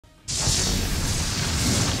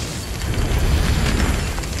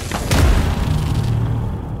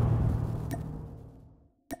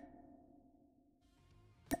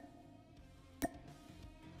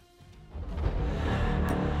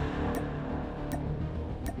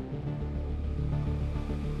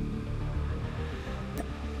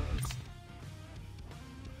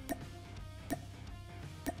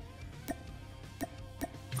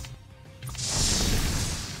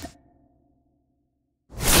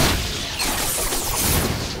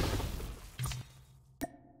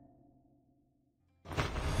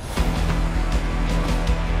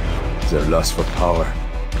Their lust for power,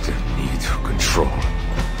 their need for control,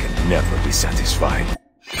 can never be satisfied.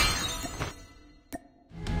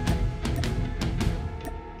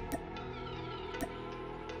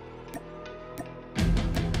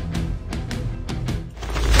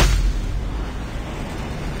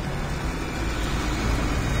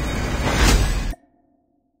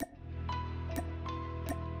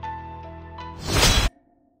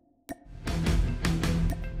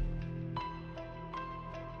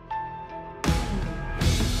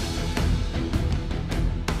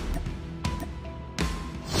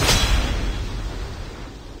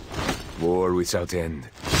 War without end,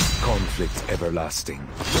 conflict everlasting.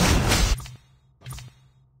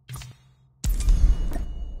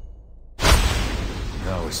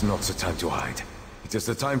 Now is not the time to hide. It is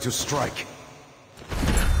the time to strike.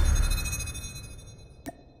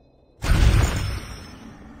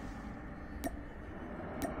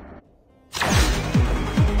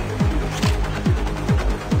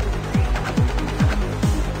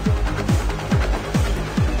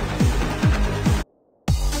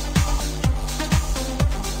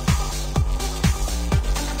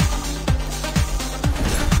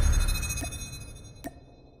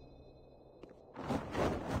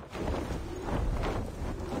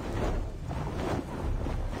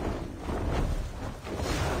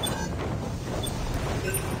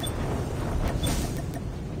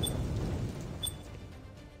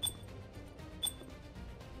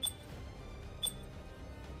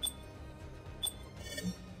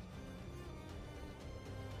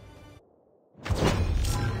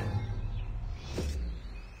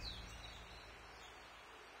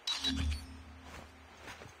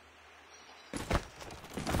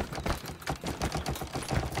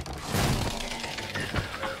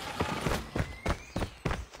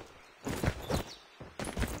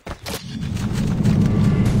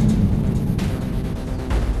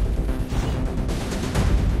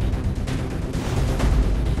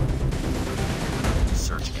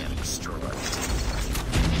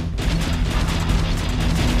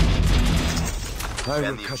 I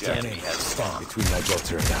will cut the enemy stand between my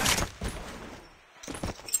daughter and I.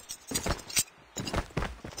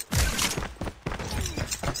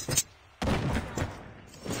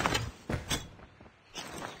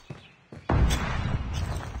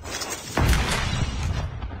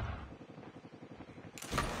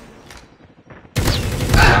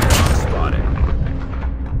 Spotted.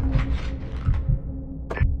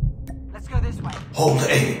 Let's go this way. Hold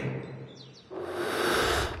A.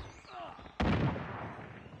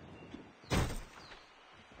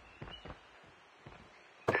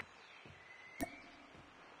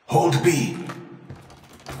 Hold B.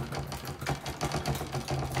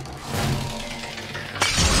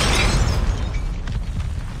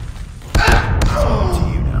 It's up to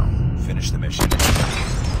you now. Finish the mission.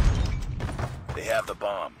 They have the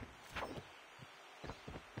bomb.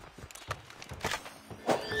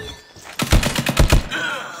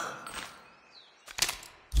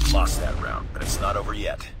 Lost that round, but it's not over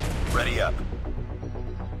yet. Ready up.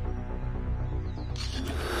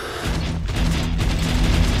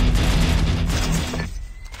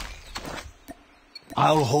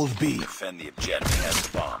 I'll hold B. Defend the objective. He has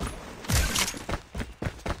the bomb.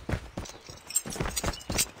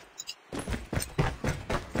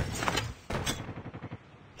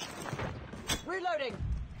 Reloading.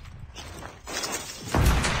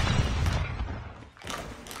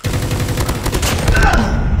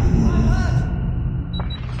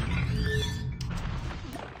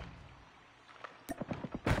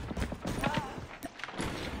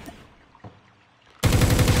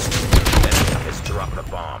 Dropping a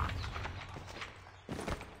bomb.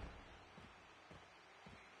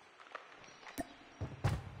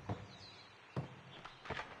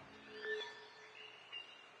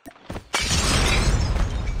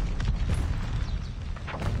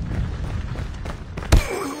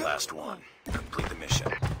 Last one. Complete the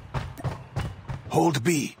mission. Hold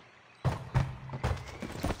B.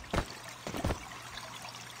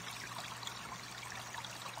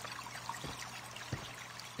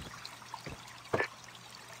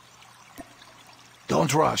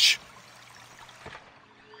 Don't rush.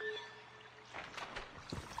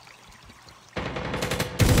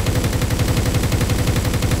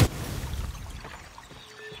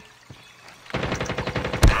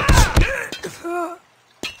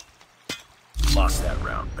 Lost that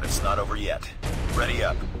round, but it's not over yet. Ready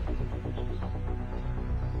up.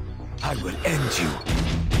 I will end you.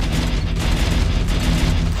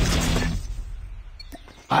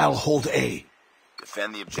 I'll hold A.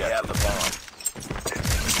 Defend the objective. Have the bomb.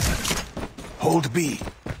 Hold B.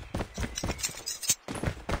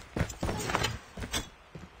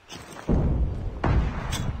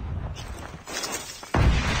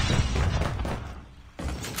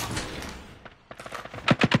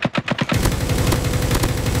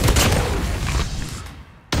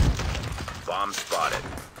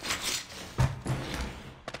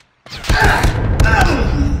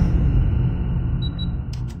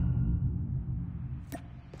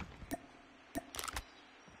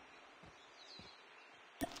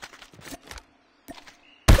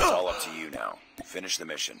 up to you now. Finish the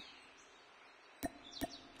mission.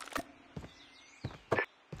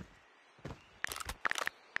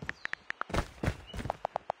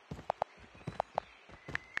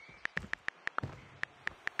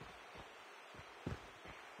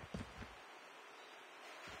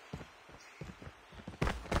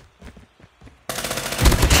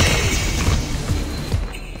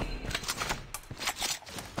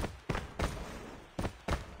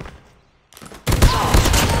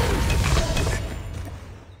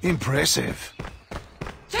 Impressive.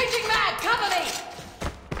 Changing mag! Cover me!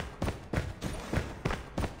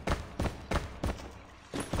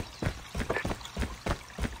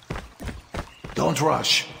 Don't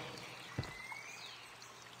rush.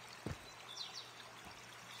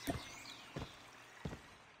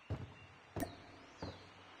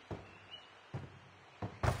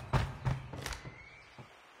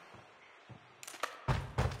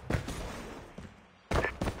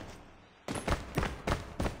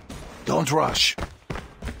 Don't rush.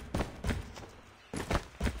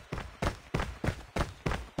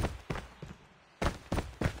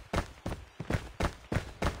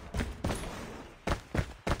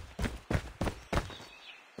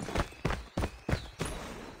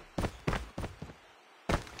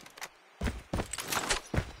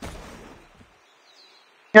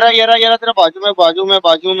 ये रहा तेरा बाजू में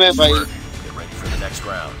भाई। Get ready for the next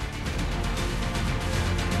round.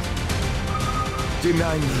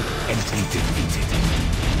 Deny me and be defeated.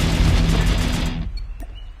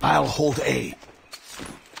 I'll hold A.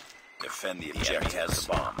 Defend the objective. The enemy has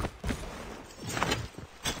the bomb.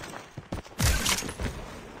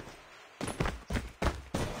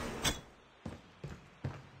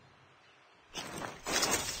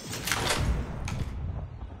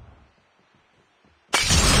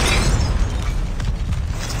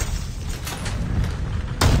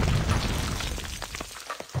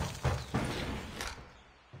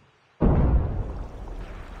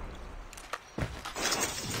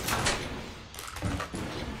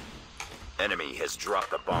 Enemy has dropped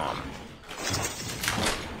the bomb.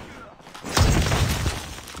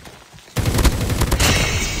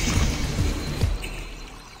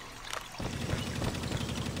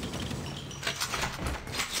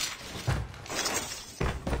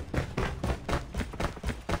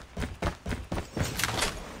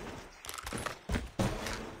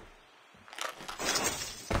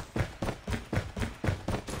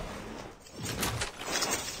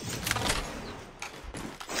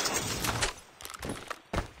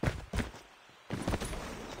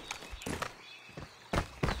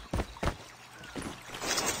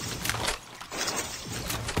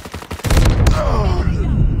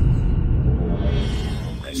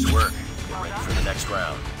 Nice work. Get ready for the next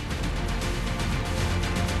round.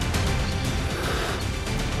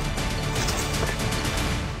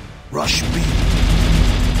 Rush B.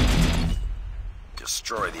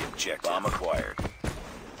 Destroy the objective. Bomb acquired.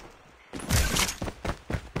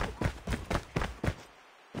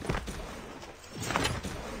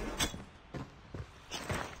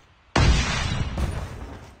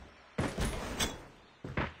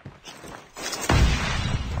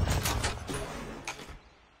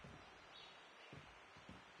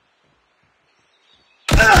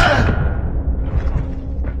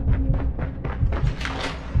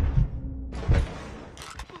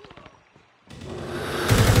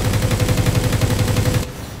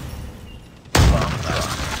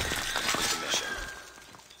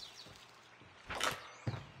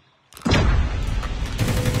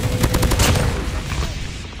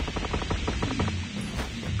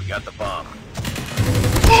 Got the bomb.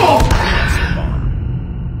 Lost the bomb.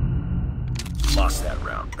 Lost that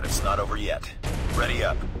round, but it's not over yet. Ready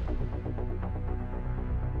up.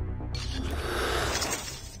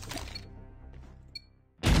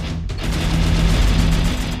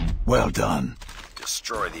 Well done.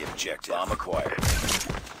 Destroy the objective. Bomb acquired.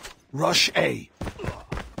 Rush A.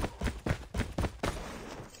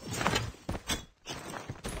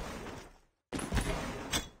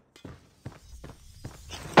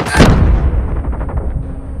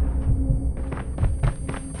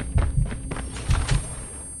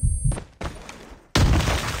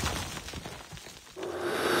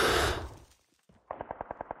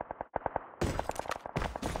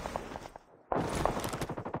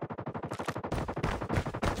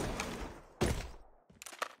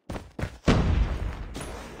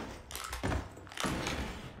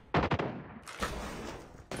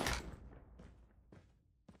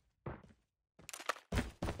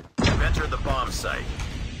 Enter the bomb site.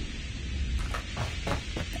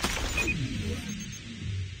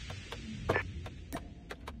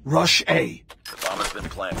 Rush A. The bomb has been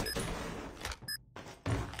planted.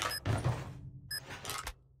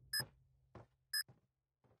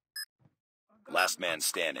 man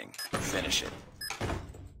standing. Finish it.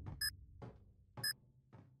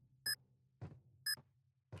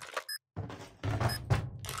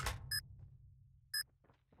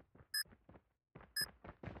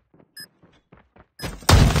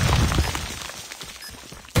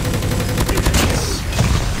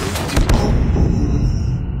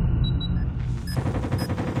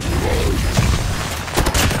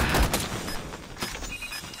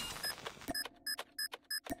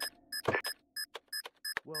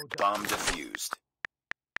 Bomb defused.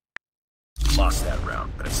 Lost that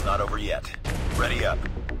round, but it's not over yet. Ready up.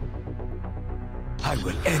 I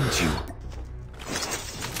will end you.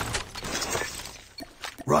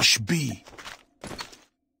 Rush B.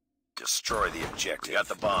 Destroy the objective. Got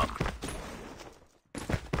the bomb.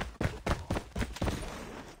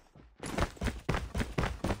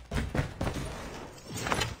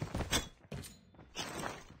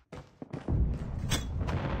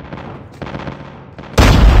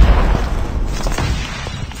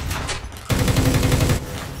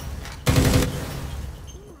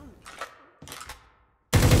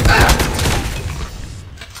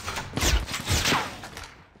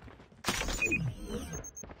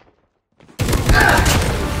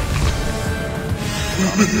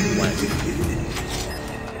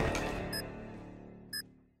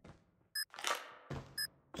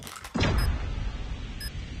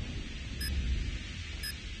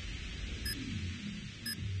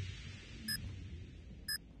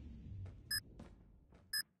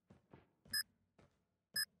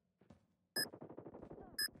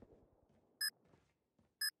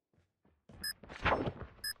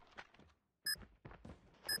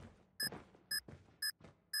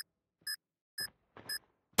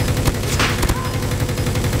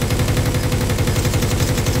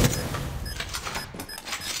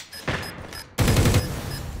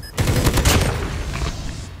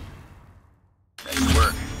 Nice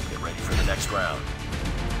work. Get ready for the next round.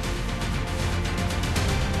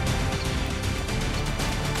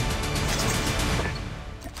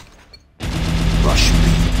 Rush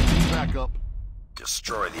B. Back up.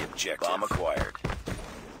 Destroy the objective. Bomb acquired.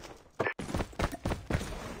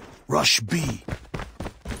 Rush B.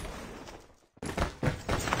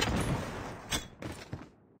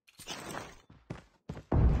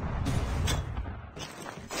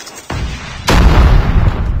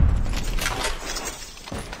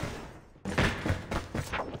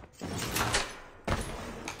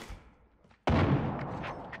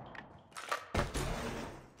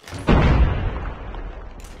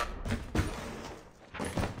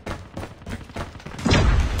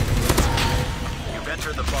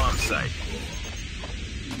 Enter the bomb site.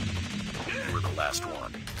 You were the last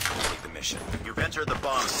one. Take the mission. You've entered the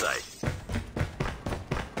bomb site.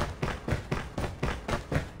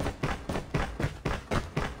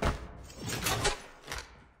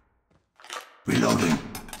 Reloading.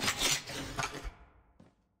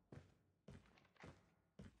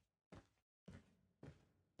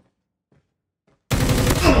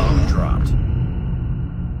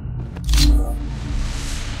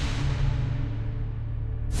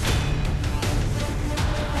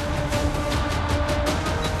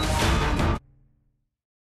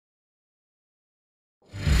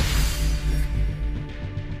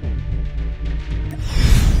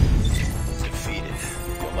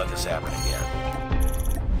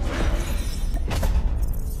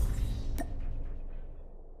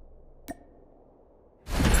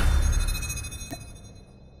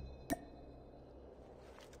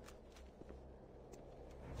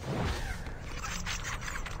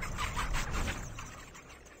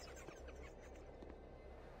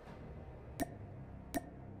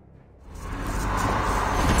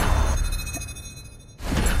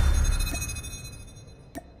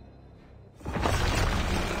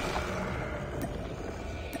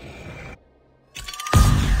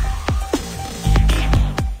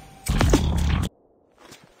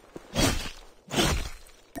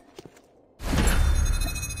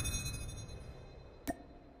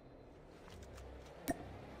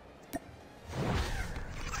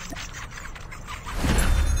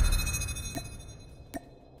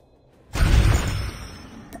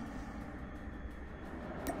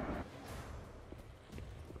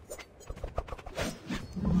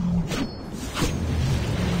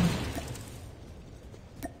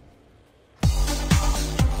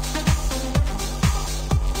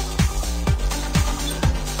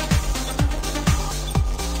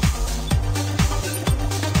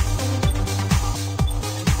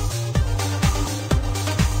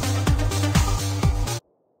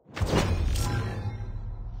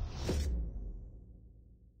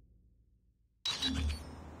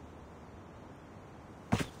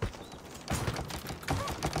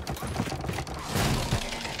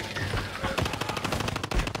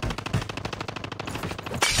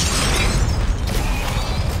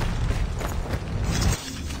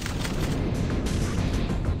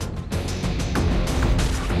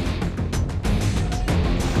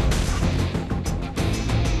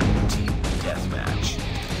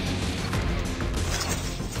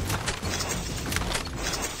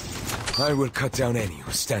 I will cut down any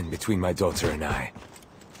who stand between my daughter and I.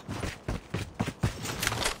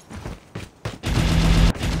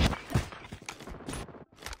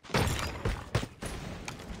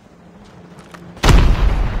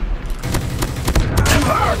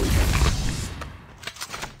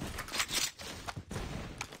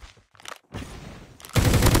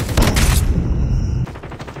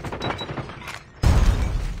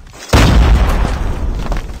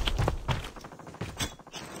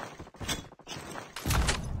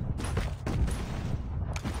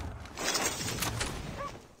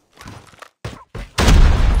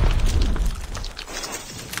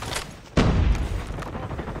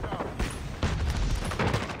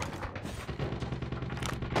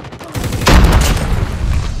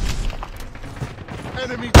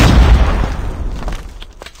 Enemy.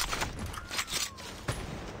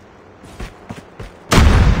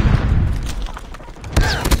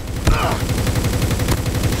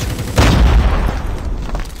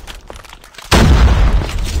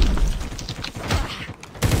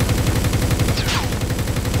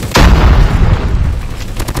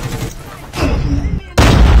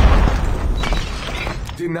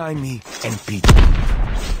 Deny me and beat.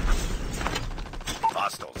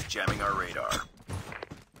 Hostiles jamming our radar.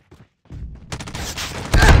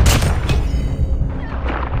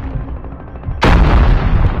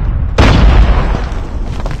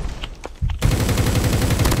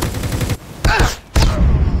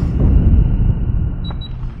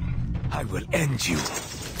 I will end you.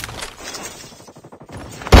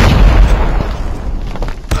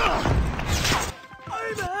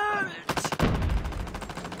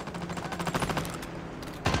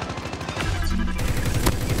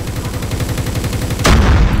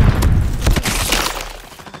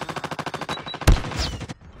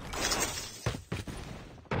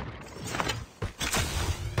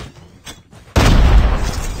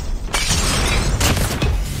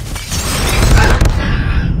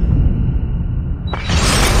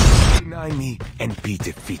 Deny me and be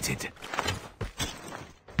defeated.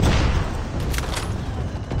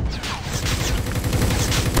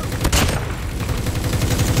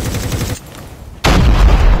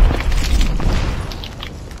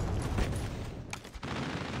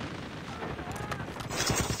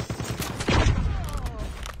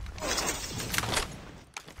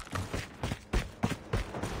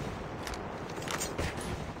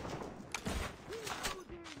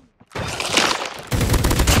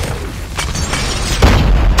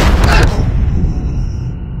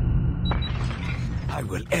 I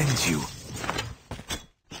will end you.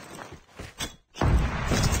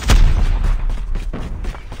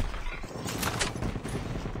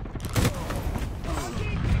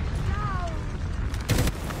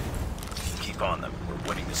 Keep on them. We're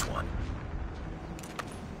winning this one.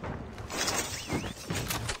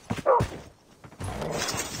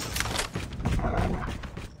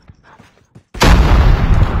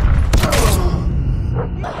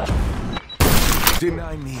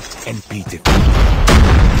 Deny me and be defeated.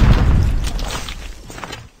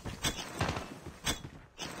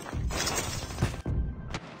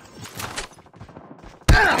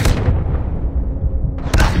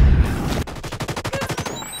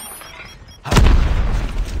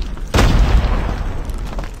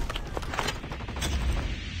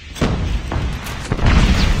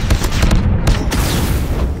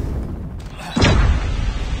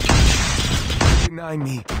 Deny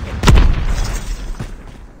me.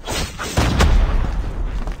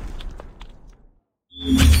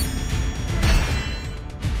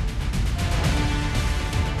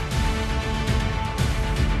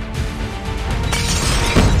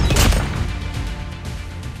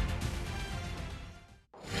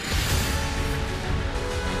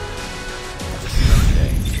 Another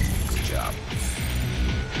day. Good job.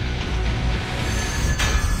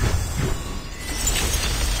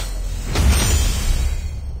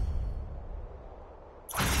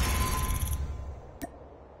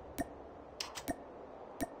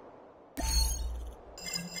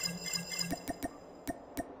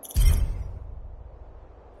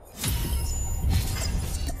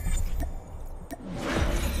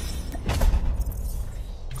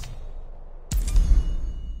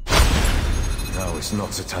 Now is not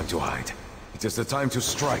the time to hide. It is the time to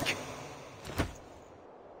strike.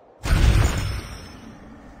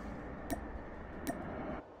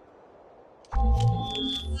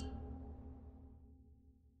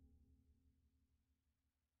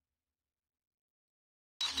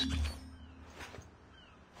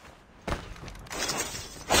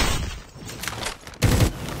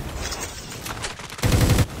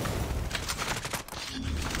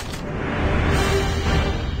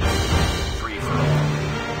 Free for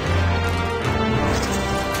all.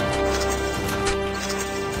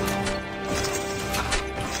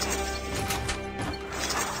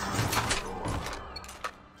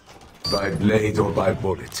 By blade or by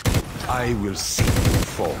bullet, I will see you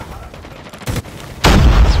fall.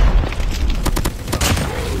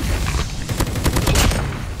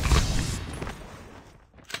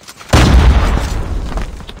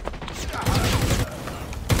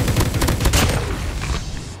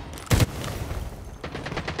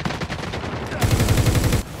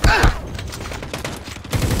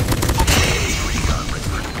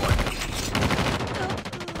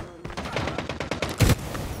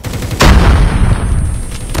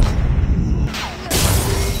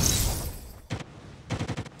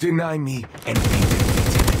 Deny me and be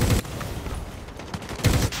defeated.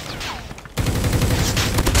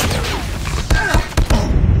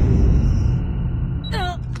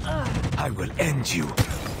 I will end you.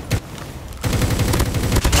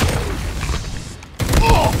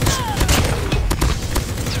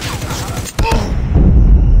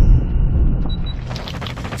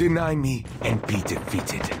 Deny me and be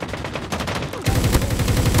defeated.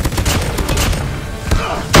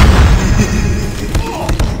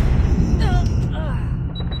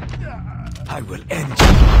 I will end you.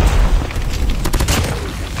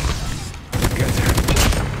 Together,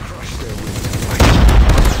 crush their will to fight.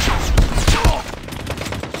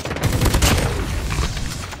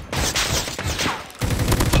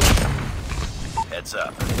 Heads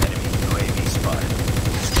up. Enemy UAV spotted.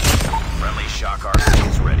 Friendly shock RC.